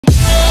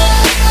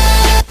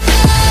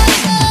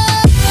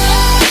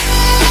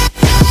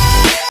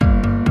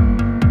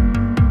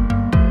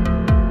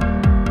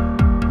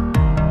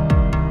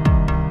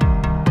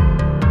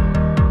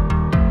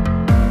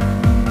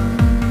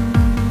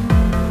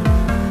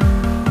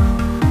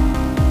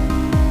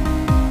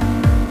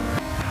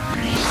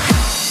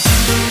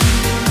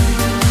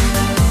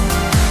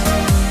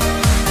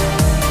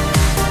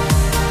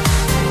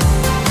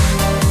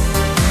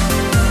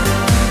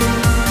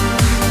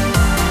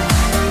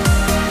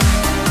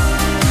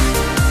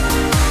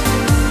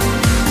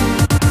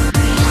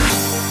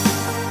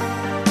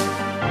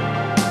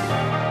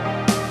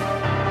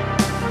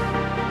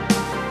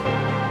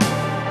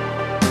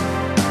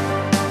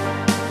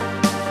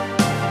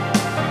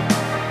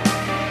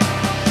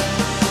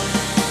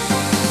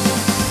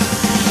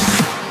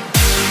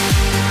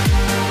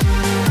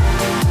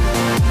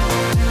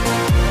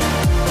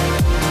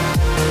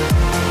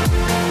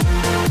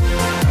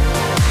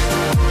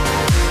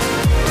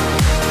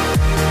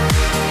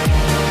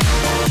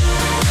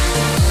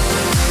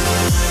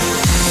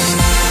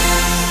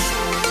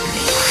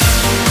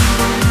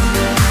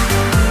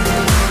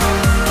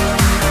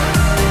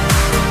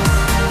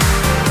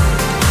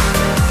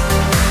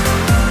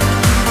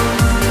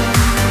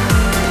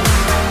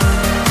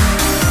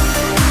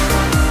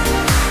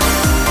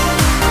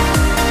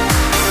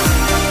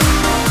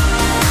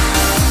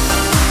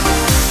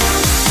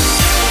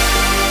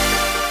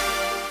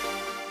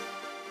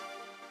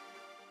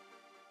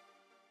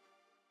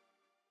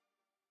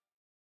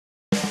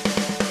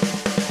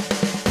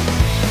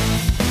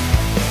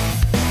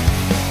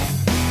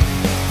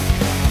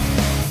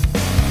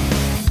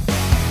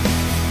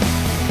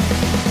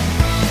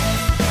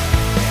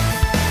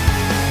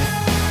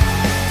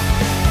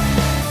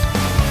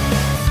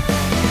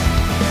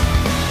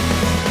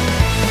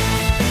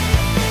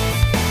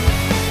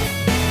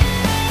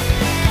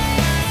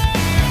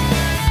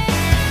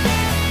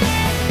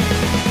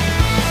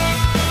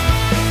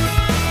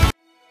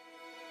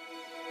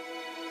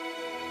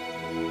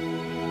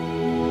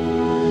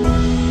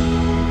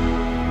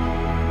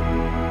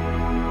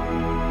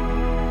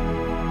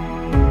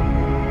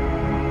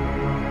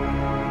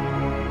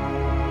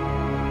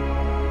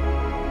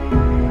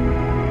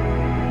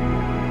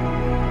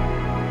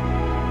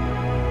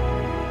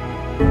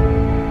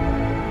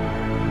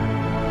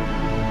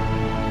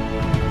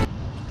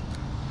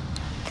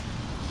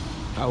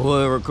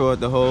would record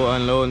the whole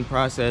unloading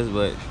process,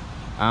 but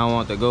I don't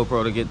want the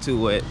GoPro to get too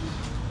wet.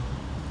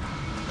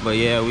 But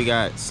yeah, we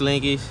got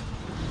slinkies,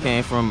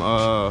 came from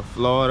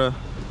Florida,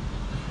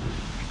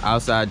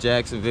 outside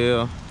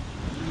Jacksonville,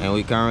 and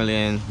we currently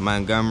in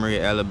Montgomery,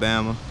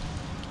 Alabama.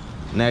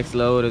 Next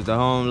load is the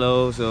home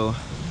load, so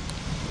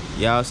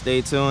y'all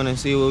stay tuned and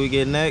see what we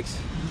get next.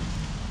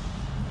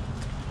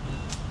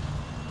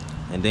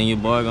 And then your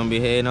boy gonna be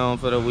heading home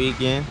for the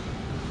weekend,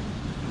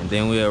 and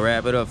then we'll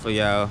wrap it up for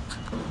y'all.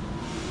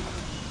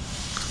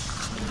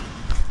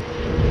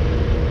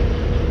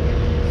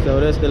 So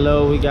that's the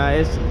load we got.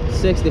 It's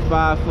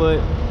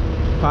 65-foot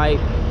pipe.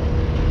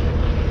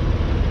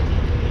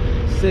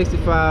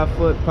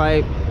 65-foot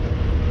pipe.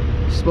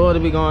 It's supposed to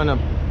be going to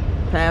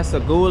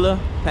Pascagoula,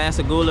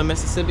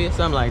 Mississippi, or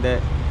something like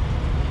that.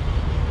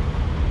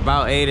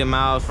 About 80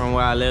 miles from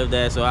where I lived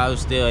at, so I was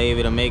still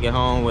able to make it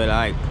home with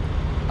like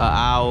an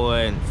hour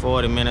and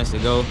 40 minutes to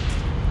go.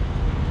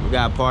 We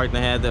got parked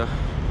and had to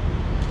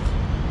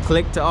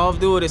click to off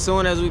do it as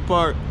soon as we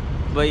parked.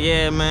 But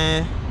yeah,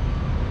 man,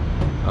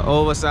 an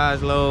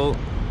oversized load,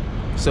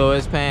 so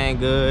it's paying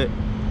good.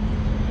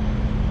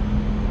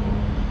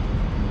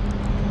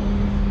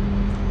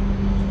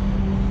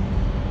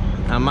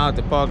 I'm out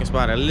the parking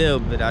spot a little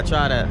bit. I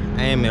try to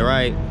aim it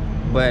right,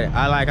 but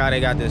I like how they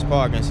got this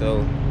parking,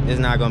 so it's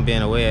not gonna be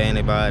in the way of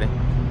anybody.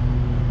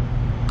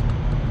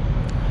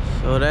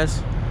 So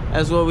that's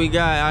what we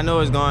got. I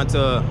know it's going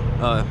to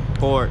a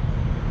port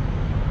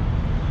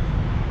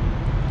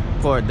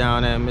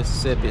down there in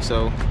Mississippi,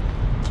 so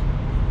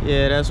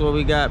yeah, that's what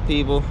we got,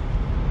 people.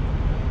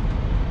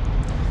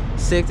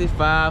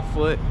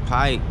 65-foot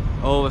pipe,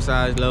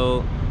 oversized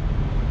load.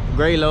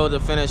 Great load to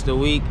finish the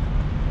week.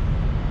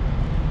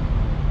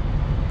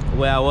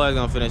 Well, I was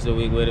gonna finish the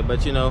week with it,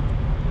 but you know,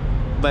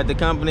 but the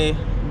company,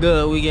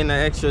 good, we getting an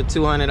extra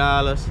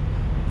 $200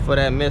 for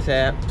that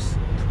mishaps,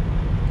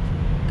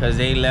 because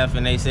they left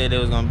and they said they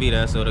was gonna beat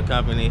us, so the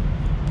company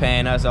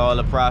paying us all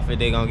the profit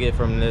they gonna get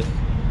from this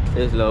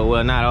load.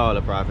 Well, not all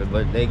the profit,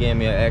 but they gave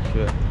me an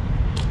extra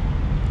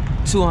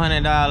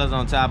 $200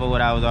 on top of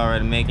what I was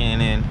already making,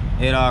 and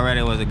it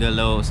already was a good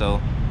load,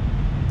 so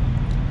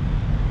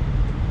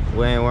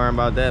we ain't worrying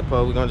about that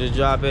part. We're gonna just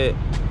drop it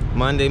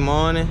Monday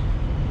morning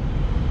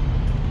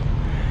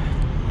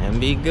and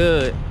be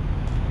good.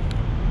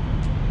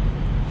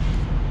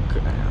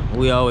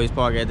 We always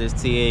park at this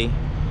TA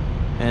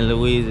in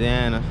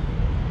Louisiana.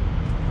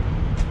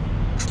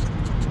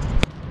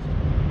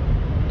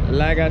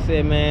 Like I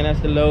said, man,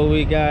 that's the load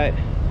we got.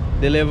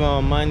 Deliver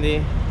on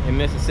Monday in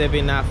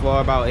Mississippi, not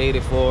far, about 80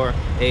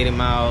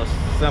 miles,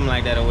 something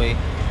like that away.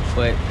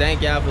 But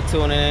thank y'all for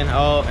tuning in.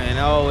 And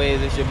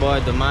always, it's your boy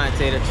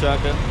Damonte the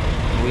Trucker.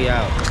 We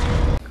out.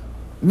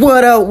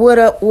 What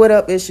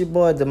up? It's your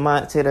boy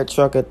Damonte the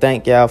Trucker.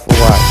 Thank y'all for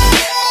watching.